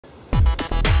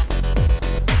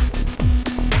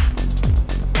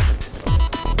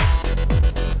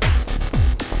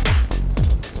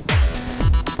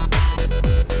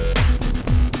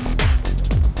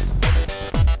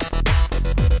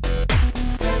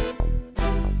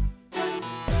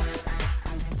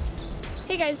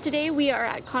guys, today we are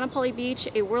at Kaanapali Beach,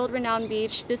 a world-renowned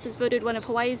beach. This is voted one of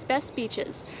Hawaii's best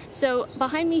beaches. So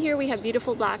behind me here we have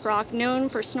beautiful black rock, known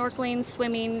for snorkeling,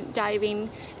 swimming,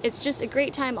 diving. It's just a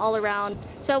great time all around.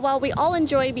 So while we all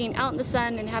enjoy being out in the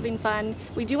sun and having fun,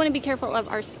 we do want to be careful of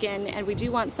our skin and we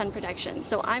do want sun protection.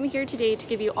 So I'm here today to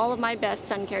give you all of my best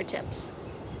sun care tips.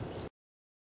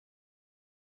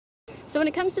 So when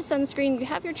it comes to sunscreen, you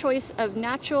have your choice of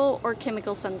natural or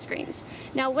chemical sunscreens.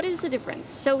 Now, what is the difference?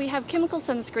 So we have chemical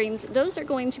sunscreens. Those are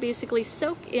going to basically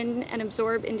soak in and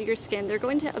absorb into your skin. They're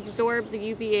going to absorb the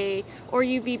UVA or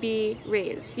UVB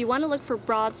rays. You want to look for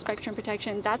broad spectrum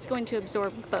protection. That's going to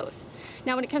absorb both.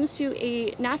 Now, when it comes to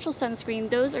a natural sunscreen,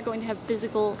 those are going to have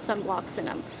physical sunblocks in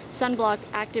them. Sunblock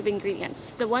active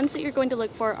ingredients. The ones that you're going to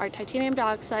look for are titanium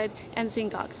dioxide and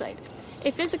zinc oxide. A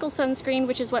physical sunscreen,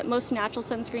 which is what most natural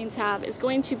sunscreens have, is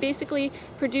going to basically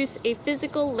produce a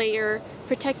physical layer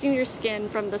protecting your skin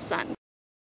from the sun.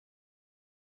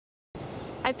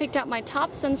 I've picked out my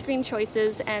top sunscreen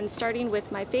choices, and starting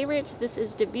with my favorite, this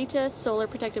is Devita Solar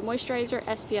Protective Moisturizer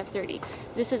SPF 30.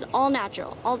 This is all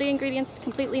natural. All the ingredients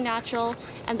completely natural,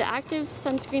 and the active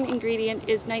sunscreen ingredient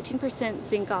is 19%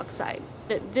 zinc oxide.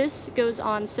 This goes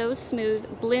on so smooth,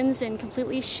 blends in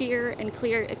completely sheer and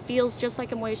clear. It feels just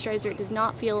like a moisturizer. It does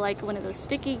not feel like one of those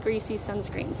sticky, greasy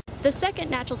sunscreens. The second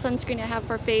natural sunscreen I have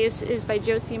for face is by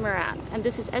Josie Maran, and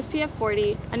this is SPF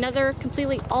 40, another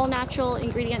completely all-natural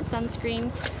ingredient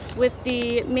sunscreen with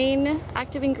the main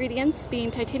active ingredients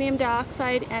being titanium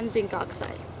dioxide and zinc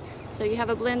oxide. So you have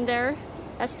a blend there,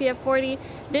 SPF 40.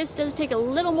 This does take a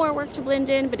little more work to blend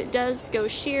in, but it does go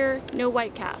sheer, no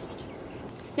white cast.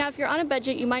 Now, if you're on a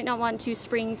budget, you might not want to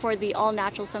spring for the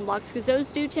all-natural sunblocks because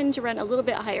those do tend to run a little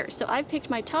bit higher. So I've picked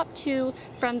my top two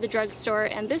from the drugstore,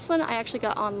 and this one I actually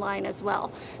got online as well.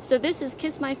 So this is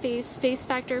Kiss My Face Face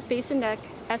Factor Face and Neck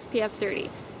SPF 30.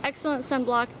 Excellent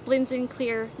sunblock, blends in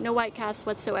clear, no white cast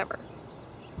whatsoever.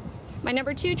 My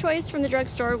number two choice from the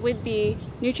drugstore would be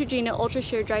Neutrogena Ultra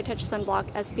Sheer Dry Touch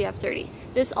Sunblock SPF 30.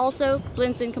 This also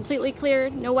blends in completely clear,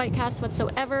 no white cast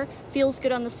whatsoever, feels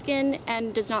good on the skin,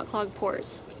 and does not clog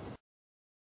pores.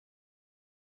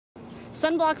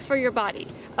 Sunblocks for your body.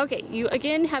 Okay, you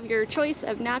again have your choice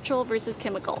of natural versus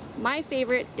chemical. My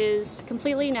favorite is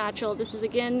completely natural. This is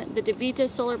again the Devita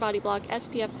Solar Body Block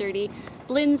SPF 30.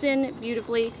 Blends in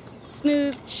beautifully,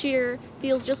 smooth, sheer,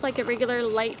 feels just like a regular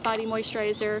light body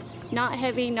moisturizer, not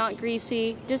heavy, not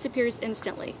greasy, disappears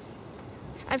instantly.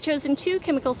 I've chosen two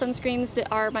chemical sunscreens that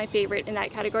are my favorite in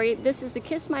that category. This is the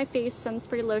Kiss My Face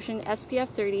Sunspray Lotion SPF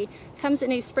 30. Comes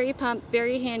in a spray pump,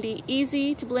 very handy,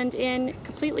 easy to blend in,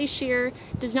 completely sheer,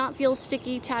 does not feel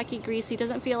sticky, tacky, greasy,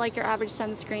 doesn't feel like your average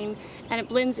sunscreen, and it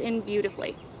blends in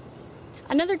beautifully.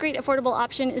 Another great affordable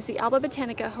option is the Alba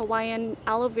Botanica Hawaiian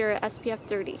Aloe Vera SPF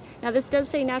 30. Now this does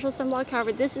say natural sunblock,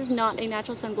 however this is not a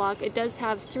natural sunblock. It does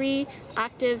have 3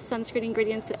 active sunscreen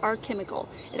ingredients that are chemical.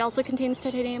 It also contains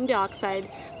titanium dioxide,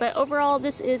 but overall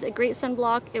this is a great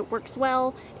sunblock. It works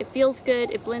well, it feels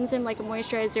good, it blends in like a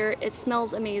moisturizer, it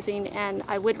smells amazing, and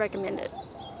I would recommend it.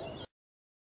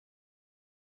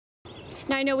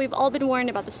 Now I know we've all been warned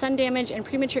about the sun damage and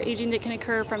premature aging that can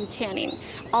occur from tanning.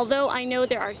 Although I know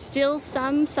there are still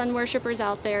some sun worshippers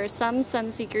out there, some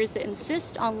sun seekers that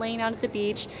insist on laying out at the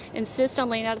beach, insist on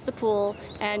laying out at the pool,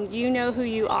 and you know who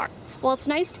you are. While it's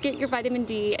nice to get your vitamin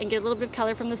D and get a little bit of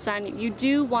color from the sun, you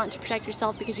do want to protect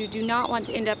yourself because you do not want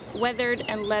to end up weathered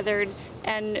and leathered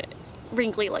and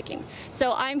wrinkly looking.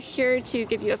 So I'm here to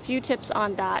give you a few tips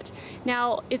on that.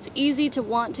 Now, it's easy to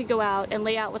want to go out and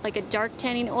lay out with like a dark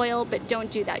tanning oil, but don't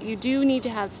do that. You do need to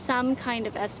have some kind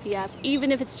of SPF,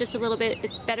 even if it's just a little bit.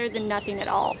 It's better than nothing at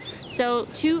all. So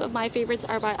two of my favorites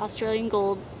are by Australian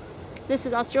Gold. This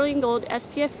is Australian Gold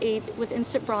SPF 8 with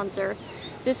Instant Bronzer.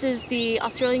 This is the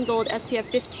Australian Gold SPF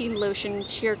 15 Lotion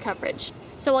Sheer Coverage.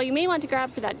 So while you may want to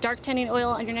grab for that dark tanning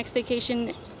oil on your next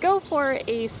vacation, go for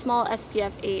a small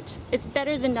SPF 8. It's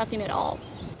better than nothing at all.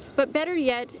 But better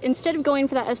yet, instead of going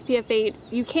for that SPF 8,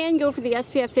 you can go for the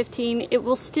SPF 15. It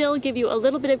will still give you a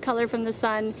little bit of color from the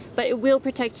sun, but it will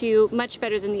protect you much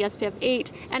better than the SPF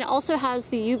 8, and it also has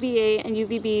the UVA and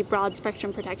UVB broad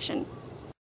spectrum protection.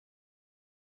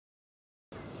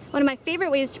 One of my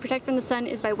favorite ways to protect from the sun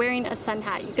is by wearing a sun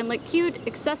hat. You can look cute,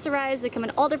 accessorize, they come in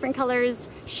all different colors,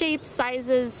 shapes,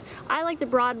 sizes. I like the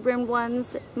broad brimmed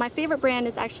ones. My favorite brand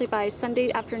is actually by Sunday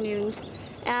Afternoons,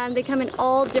 and they come in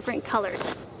all different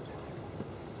colors.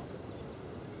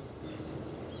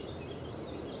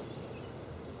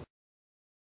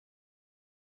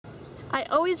 I I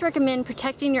always recommend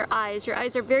protecting your eyes. Your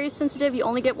eyes are very sensitive. You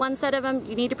only get one set of them.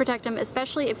 You need to protect them,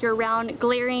 especially if you're around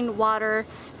glaring water.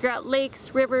 If you're at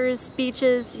lakes, rivers,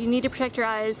 beaches, you need to protect your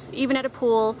eyes, even at a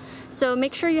pool. So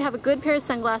make sure you have a good pair of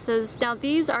sunglasses. Now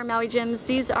these are Maui Jims.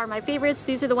 These are my favorites.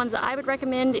 These are the ones that I would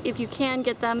recommend if you can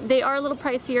get them. They are a little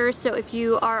pricier, so if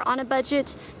you are on a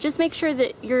budget, just make sure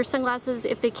that your sunglasses,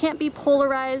 if they can't be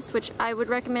polarized, which I would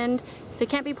recommend, if they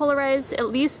can't be polarized, at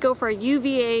least go for a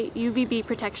UVA, UVB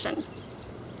protection.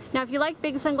 Now if you like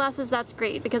big sunglasses, that's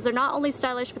great because they're not only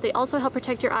stylish, but they also help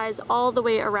protect your eyes all the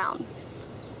way around.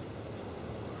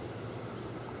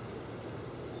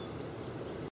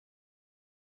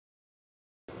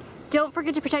 Don't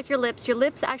forget to protect your lips. Your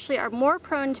lips actually are more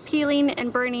prone to peeling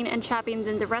and burning and chapping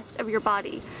than the rest of your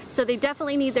body. So they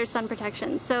definitely need their sun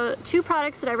protection. So 2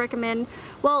 products that I recommend.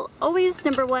 Well, always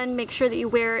number 1, make sure that you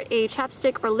wear a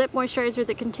chapstick or lip moisturizer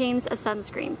that contains a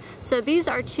sunscreen. So these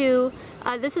are 2.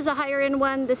 This is a higher end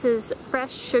one. This is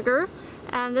Fresh Sugar,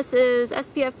 and this is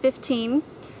SPF 15.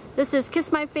 This is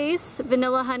Kiss My Face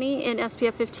Vanilla Honey in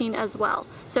SPF 15 as well.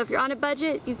 So if you're on a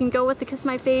budget, you can go with the Kiss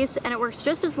My Face and it works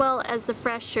just as well as the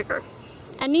Fresh Sugar.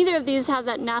 And neither of these have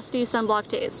that nasty sunblock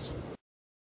taste.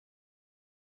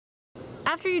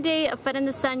 After your day of fun in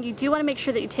the sun, you do want to make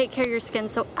sure that you take care of your skin.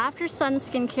 So after sun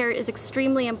skincare is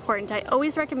extremely important. I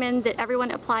always recommend that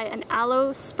everyone apply an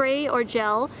aloe spray or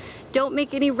gel. Don't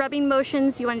make any rubbing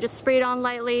motions. You want to just spray it on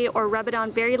lightly or rub it on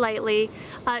very lightly.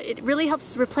 It really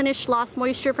helps replenish lost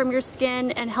moisture from your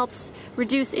skin and helps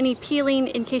reduce any peeling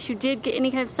in case you did get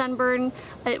any kind of sunburn.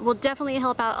 It will definitely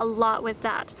help out a lot with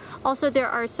that. Also, there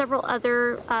are several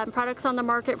other products on the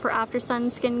market for after sun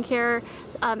skincare,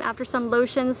 after sun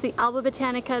lotions. The Alba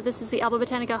Botanica, this is the Alba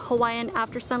Botanica Hawaiian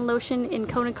After Sun Lotion in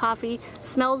Kona Coffee.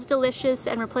 Smells delicious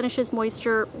and replenishes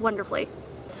moisture wonderfully.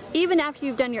 Even after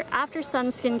you've done your after sun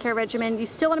skincare regimen, you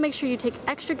still want to make sure you take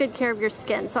extra good care of your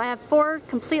skin. So I have 4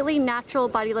 completely natural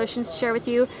body lotions to share with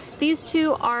you. These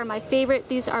 2 are my favorite.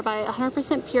 These are by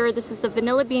 100% Pure. This is the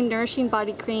Vanilla Bean Nourishing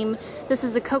Body Cream. This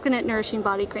is the Coconut Nourishing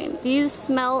Body Cream. These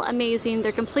smell amazing.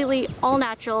 They're completely all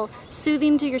natural,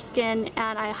 soothing to your skin,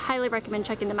 and I highly recommend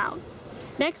checking them out.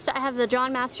 Next, I have the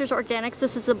John Masters Organics.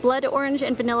 This is the Blood Orange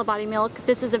and Vanilla Body Milk.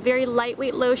 This is a very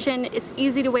lightweight lotion. It's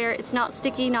easy to wear. It's not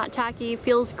sticky, not tacky,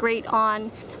 feels great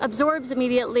on, absorbs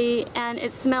immediately, and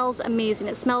it smells amazing.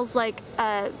 It smells like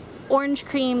orange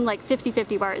cream, like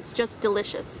 50/50 bar. It's just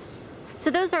delicious. So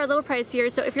those are a little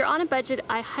pricier, so if you're on a budget,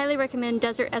 I highly recommend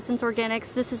Desert Essence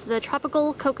Organics. This is the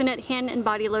Tropical Coconut Hand and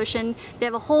Body Lotion. They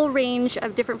have a whole range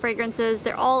of different fragrances.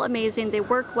 They're all amazing. They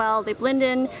work well, they blend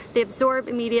in, they absorb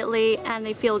immediately, and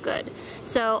they feel good.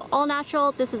 So all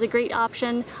natural, this is a great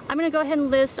option. I'm going to go ahead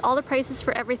and list all the prices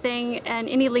for everything and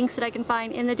any links that I can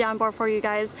find in the down bar for you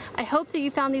guys. I hope that you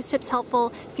found these tips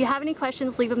helpful. If you have any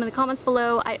questions, leave them in the comments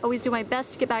below. I always do my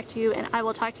best to get back to you, and I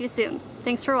will talk to you soon.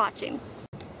 Thanks for watching.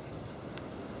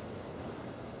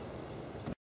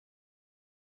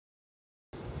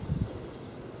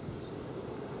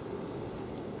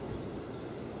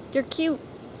 You're cute.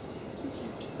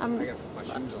 I gotta put my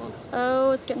shoes on.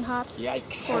 Oh, it's getting hot.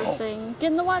 Yikes. Poor thing.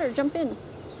 Get in the water. Jump in.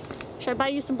 Should I buy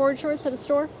you some board shorts at a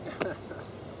store? No.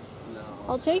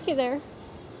 I'll take you there.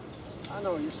 I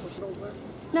know, you're switching over there?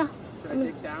 No. Should I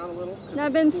dig down a little? No,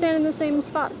 I've been standing in the same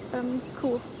spot.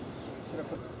 Cool.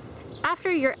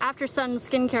 After your after sun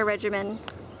skincare regimen.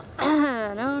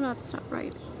 No, that's not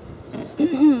right.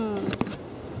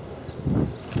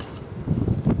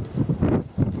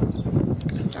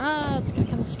 It's gonna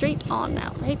come straight on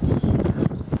now, right? Yeah.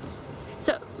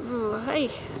 So,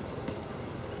 hey.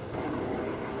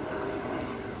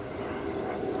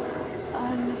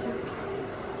 Another.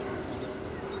 Yes.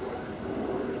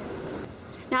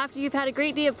 Now, after you've had a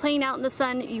great day of playing out in the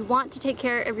sun, you want to take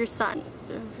care of your son,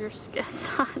 of your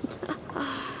son.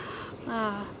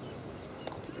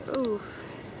 Oof.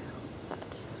 What's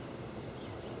that?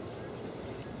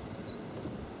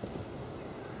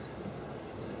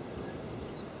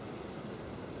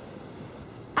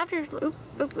 After, oop,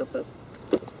 oop, oop, oop.